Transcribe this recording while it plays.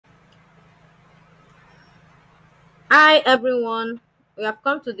Hi everyone, we have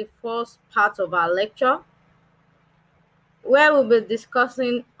come to the first part of our lecture where we'll be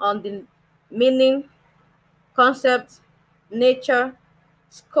discussing on the meaning, concept, nature,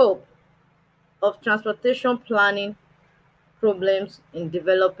 scope of transportation planning problems in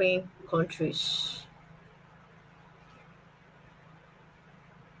developing countries.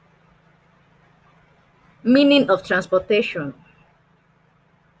 Meaning of transportation.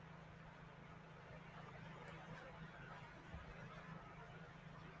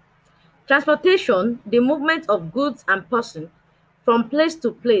 Transportation, the movement of goods and persons from place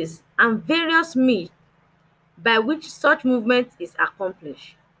to place and various means by which such movement is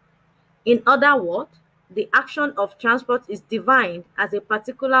accomplished. In other words, the action of transport is defined as a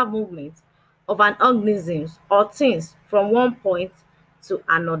particular movement of an organism or things from one point to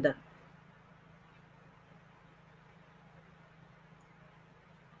another.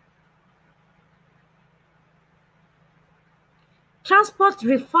 Transport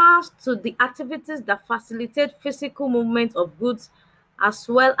refers to the activities that facilitate physical movement of goods as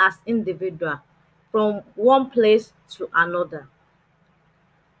well as individual from one place to another.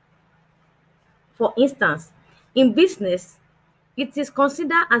 For instance, in business, it is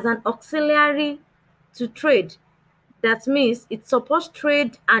considered as an auxiliary to trade. That means it supports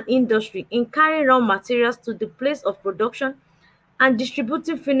trade and industry in carrying raw materials to the place of production and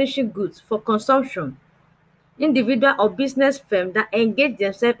distributing finishing goods for consumption. Individual or business firms that engage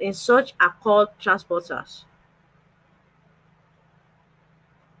themselves in such are called transporters.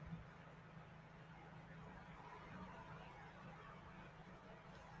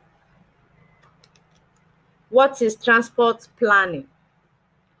 What is transport planning?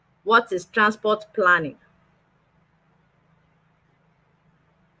 What is transport planning?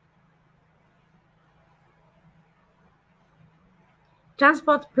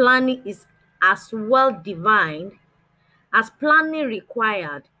 Transport planning is as well defined as planning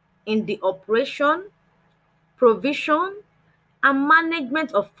required in the operation, provision, and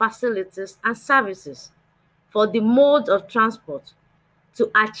management of facilities and services for the modes of transport to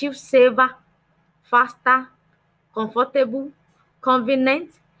achieve safer, faster, comfortable,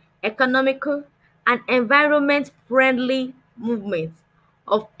 convenient, economical, and environment-friendly movement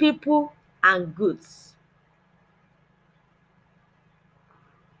of people and goods.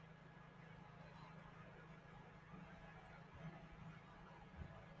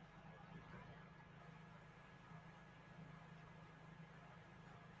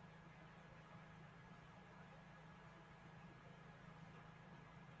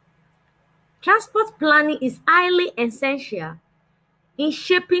 Transport planning is highly essential in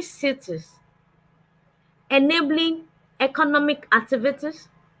shaping cities, enabling economic activities,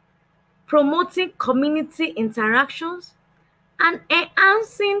 promoting community interactions, and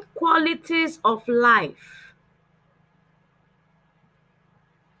enhancing qualities of life.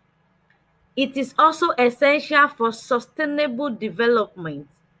 It is also essential for sustainable development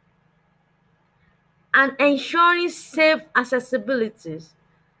and ensuring safe accessibilities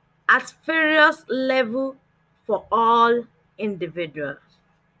at various levels for all individuals.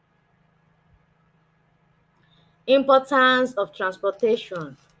 Importance of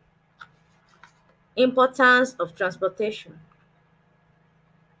transportation. Importance of transportation.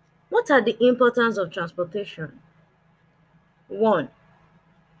 What are the importance of transportation? 1.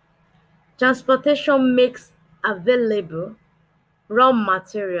 Transportation makes available raw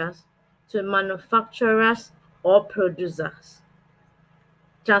materials to manufacturers or producers.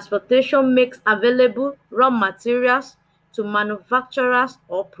 Transportation makes available raw materials to manufacturers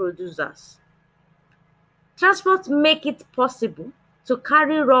or producers. Transport make it possible to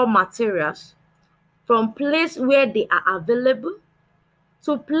carry raw materials from place where they are available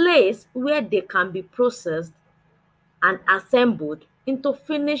to place where they can be processed and assembled into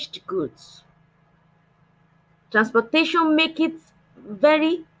finished goods. Transportation make it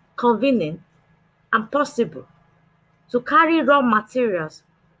very convenient and possible to carry raw materials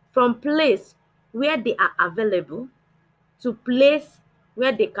from place where they are available to place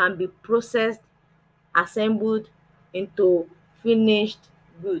where they can be processed, assembled into finished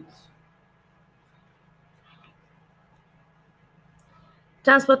goods.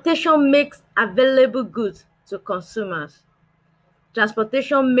 Transportation makes available goods to consumers.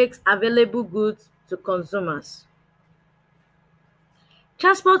 Transportation makes available goods to consumers.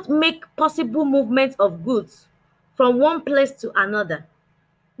 Transport make possible movement of goods from one place to another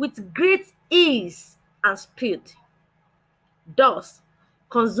with great ease and speed. Thus,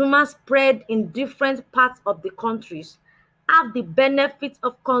 consumers spread in different parts of the countries have the benefit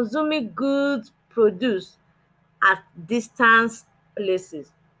of consuming goods produced at distant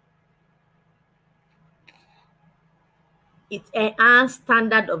places. It enhanced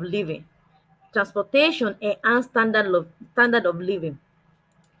standard of living. Transportation enhanced standard of living.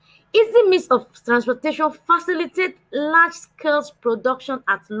 Easy means of transportation facilitate large-scale production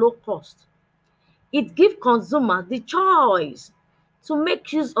at low cost. It gives consumers the choice to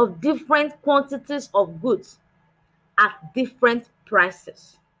make use of different quantities of goods at different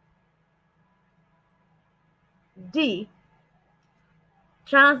prices. D.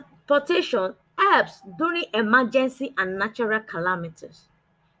 Transportation helps during emergency and natural calamities.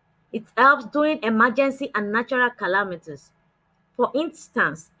 It helps during emergency and natural calamities. For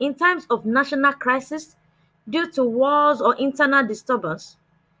instance, in times of national crisis due to wars or internal disturbance,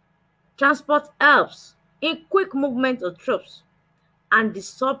 transport helps in quick movement of troops and the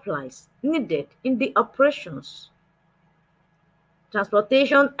supplies needed in the operations.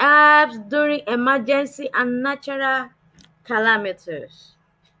 Transportation helps during emergency and natural calamities.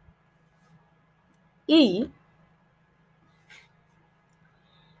 E.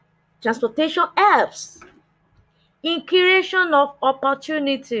 Transportation helps in creation of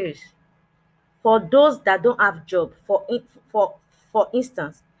opportunities for those that don't have job. For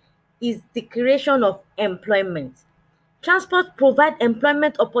instance, is the creation of employment. Transport provide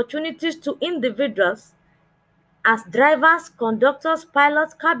employment opportunities to individuals as drivers, conductors,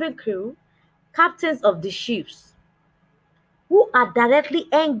 pilots, cabin crew, captains of the ships, who are directly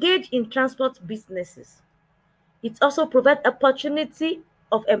engaged in transport businesses. It also provides opportunity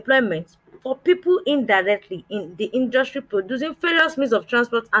of employment for people indirectly in the industry producing various means of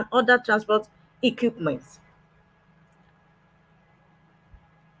transport and other transport equipment.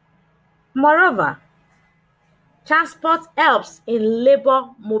 Moreover, transport helps in labor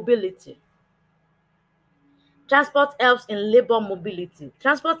mobility. Transport helps in labor mobility.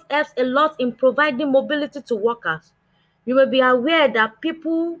 Transport helps a lot in providing mobility to workers. You may be aware that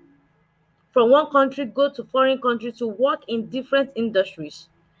people from one country go to foreign country to work in different industries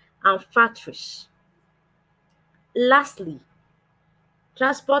and factories. Lastly,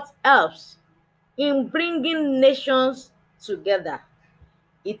 transport helps in bringing nations together.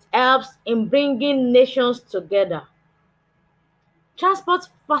 It helps in bringing nations together. Transport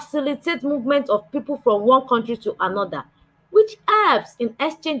facilitates movement of people from one country to another, which helps in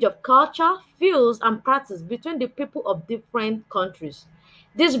exchange of culture, views, and practice between the people of different countries.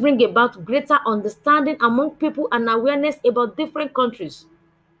 This brings about greater understanding among people and awareness about different countries.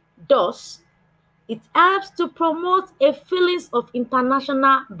 Thus, it helps to promote a feelings of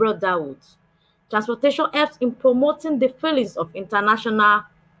international brotherhood. Transportation helps in promoting the feelings of international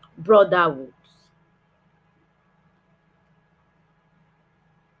brotherhood.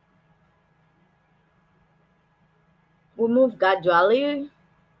 We move gradually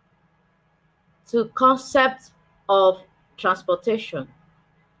to concept of transportation.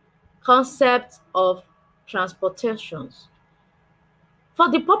 Concept of transportations.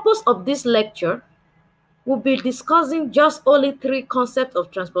 For the purpose of this lecture, we'll be discussing just only three concepts of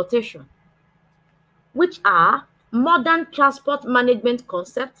transportation, which are modern transport management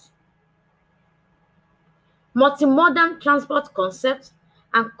concepts, multimodal transport concepts,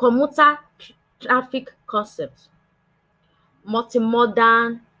 and commuter traffic concepts.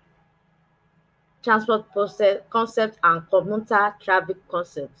 Multimodal transport process concepts and commuter traffic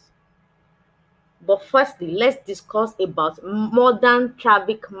concepts. But firstly, let's discuss about modern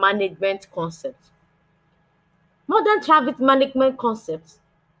traffic management concepts. Modern traffic management concepts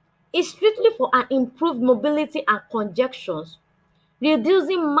is strictly for an improved mobility and congestions,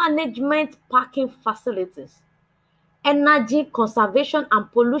 reducing management parking facilities, energy conservation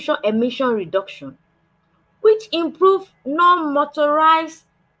and pollution emission reduction, which improve non-motorized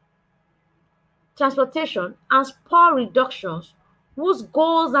transportation and spur reductions, whose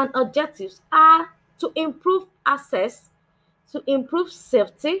goals and objectives are to improve access, to improve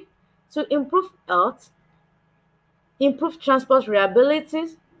safety, to improve health, improve transport reliability,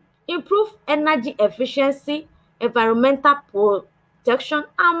 improve energy efficiency, environmental protection,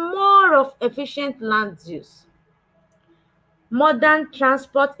 and more of efficient land use. Modern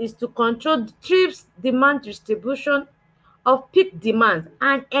transport is to control the trips demand distribution of peak demand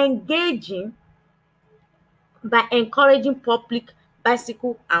and engaging by encouraging public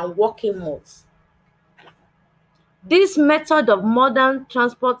bicycle and walking modes. This method of modern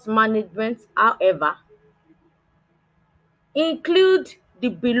transport management, however, include the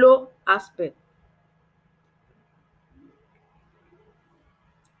below aspect.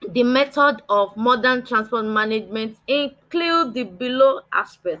 The method of modern transport management include the below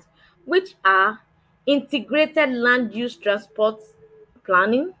aspects, which are integrated land use transport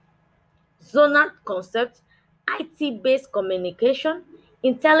planning, zonal concept, IT-based communication,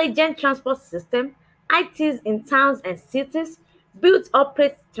 intelligent transport system, ITs in towns and cities, build,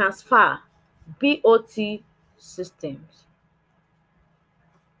 operate, transfer BOT systems.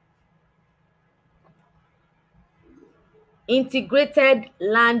 Integrated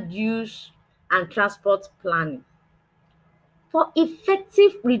land use and transport planning. For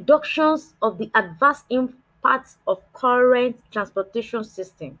effective reductions of the adverse impacts of current transportation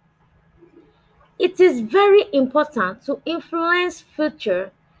system, it is very important to influence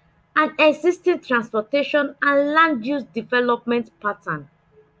future and existing transportation and land use development pattern.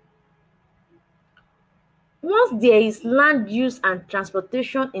 Once there is land use and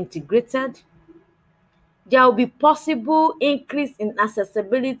transportation integrated, there will be possible increase in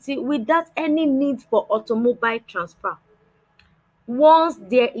accessibility without any need for automobile transfer. Once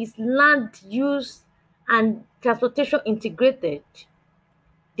there is land use and transportation integrated,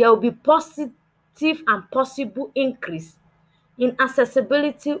 there will be positive and possible increase in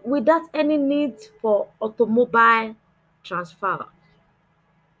accessibility without any need for automobile transfer.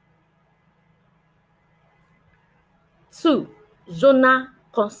 2. Zonal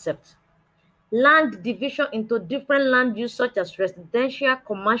concept. Land division into different land use such as residential,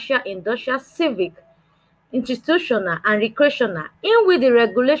 commercial, industrial, civic, institutional, and recreational, in which the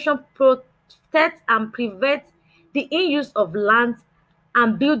regulation protects and prevents the in-use of land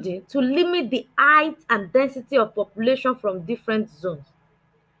and building to limit the height and density of population from different zones.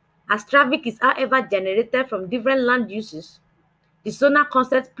 As traffic is however generated from different land uses, the zonal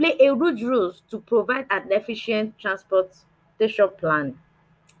concept play a huge role to provide an efficient transportation plan.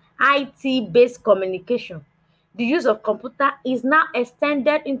 IT-based communication. The use of computer is now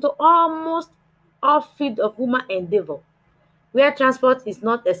extended into almost all fields of human endeavor, where transport is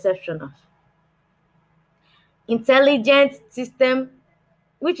not exceptional. Intelligent system,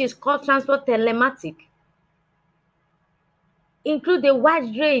 which is called transport telematic, include a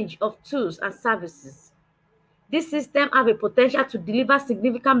wide range of tools and services. This system have a potential to deliver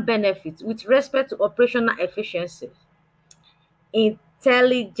significant benefits with respect to operational efficiency.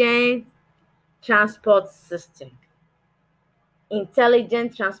 Intelligent transport system.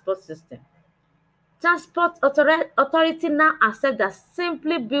 Intelligent transport system. Transport authority now accept that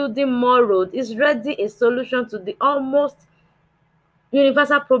simply building more road is ready a solution to the almost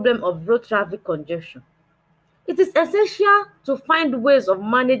universal problem of road traffic congestion. It is essential to find ways of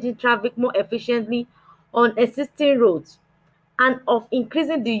managing traffic more efficiently on existing roads and of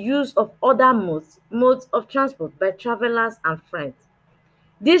increasing the use of other modes of transport by travelers and friends.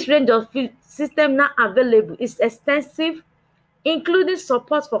 This range of system now available is extensive, including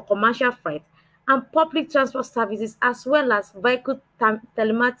support for commercial freight and public transport services, as well as vehicle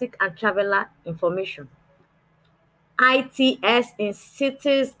telematic and traveler information. ITS in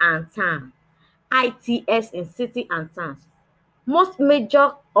cities and towns. ITS in city and towns. Most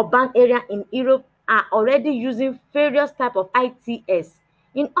major urban areas in Europe are already using various types of ITS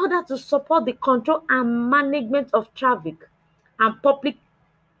in order to support the control and management of traffic and public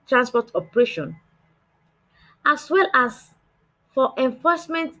transport operation, as well as for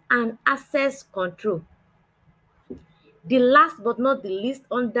enforcement and access control. The last but not the least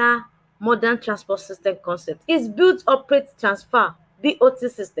under modern transport system concept is build, operate, transfer BOT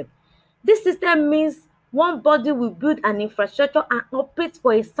system. This system means one body will build an infrastructure and operate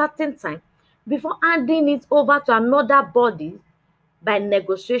for a certain time before handing it over to another body by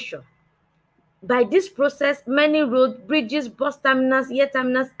negotiation. By this process, many roads, bridges, bus terminals, air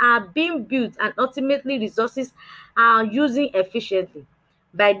terminals are being built and ultimately resources are using efficiently.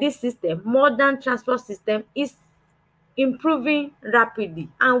 By this system, modern transport system is improving rapidly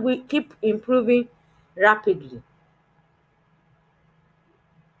and will keep improving rapidly.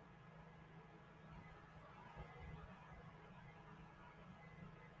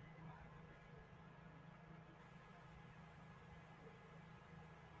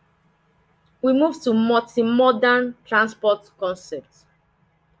 We move to multimodal transport concept.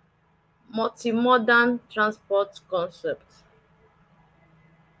 Multimodal transport concept.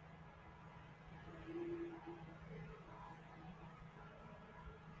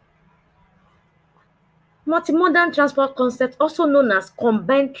 Multimodal transport concept, also known as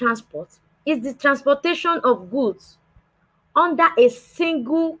combined transport, is the transportation of goods under a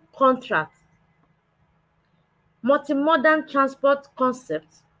single contract. Multimodal transport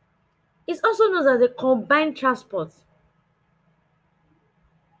concept is also known as a combined transport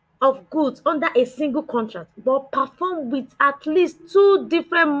of goods under a single contract, but performed with at least two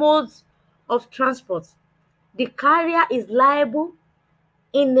different modes of transport. The carrier is liable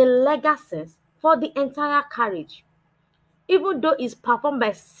in a legal sense for the entire carriage, even though it's performed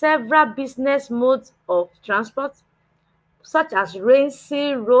by several business modes of transport, such as rail,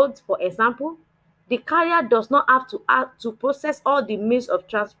 sea, road, for example. The carrier does not have to process all the means of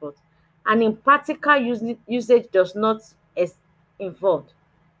transport, and in practical usage does not involved.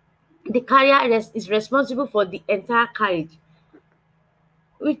 The carrier is responsible for the entire carriage,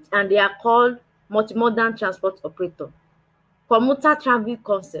 and they are called multimodal transport operator. Commuter travel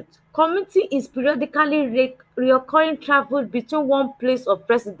concept. Commuting is periodically recurring travel between one place of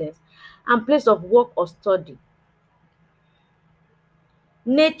residence and place of work or study.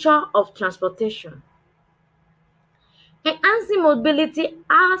 Nature of transportation. Enhancing mobility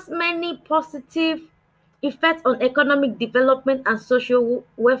has many positive effects on economic development and social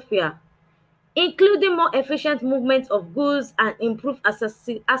welfare, including more efficient movement of goods and improved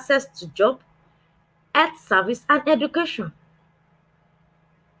access to job, health service and education.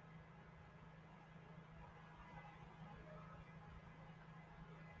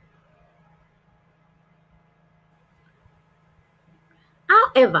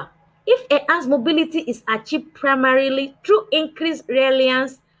 However, if enhanced mobility is achieved primarily through increased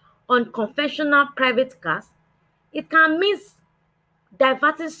reliance on conventional private cars, it can mean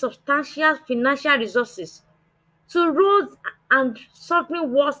diverting substantial financial resources to roads and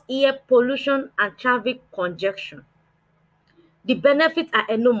solving worse air pollution and traffic congestion. The benefits are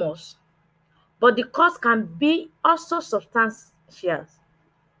enormous, but the cost can be also substantial.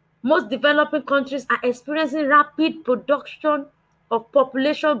 Most developing countries are experiencing rapid production of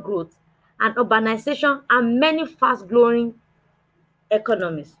population growth and urbanization and many fast-growing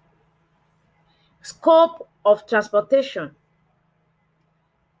economies. Scope of transportation.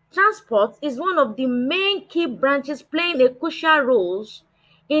 Transport is one of the main key branches playing a crucial role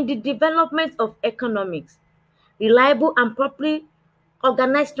in the development of economics. Reliable and properly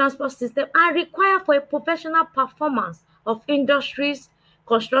organized transport systems are required for a professional performance of industries,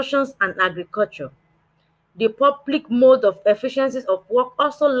 constructions, and agriculture. The public mode of efficiencies of work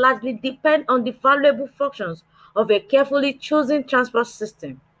also largely depend on the valuable functions of a carefully chosen transport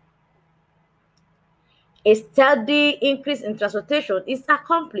system. A steady increase in transportation is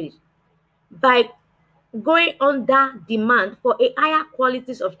accomplished by going under demand for a higher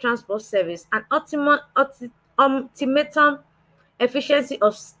qualities of transport service and ultimatum efficiency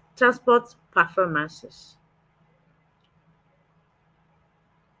of transport performances.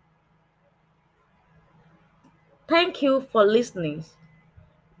 Thank you for listening,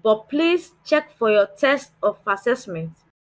 but please check for your test of assessment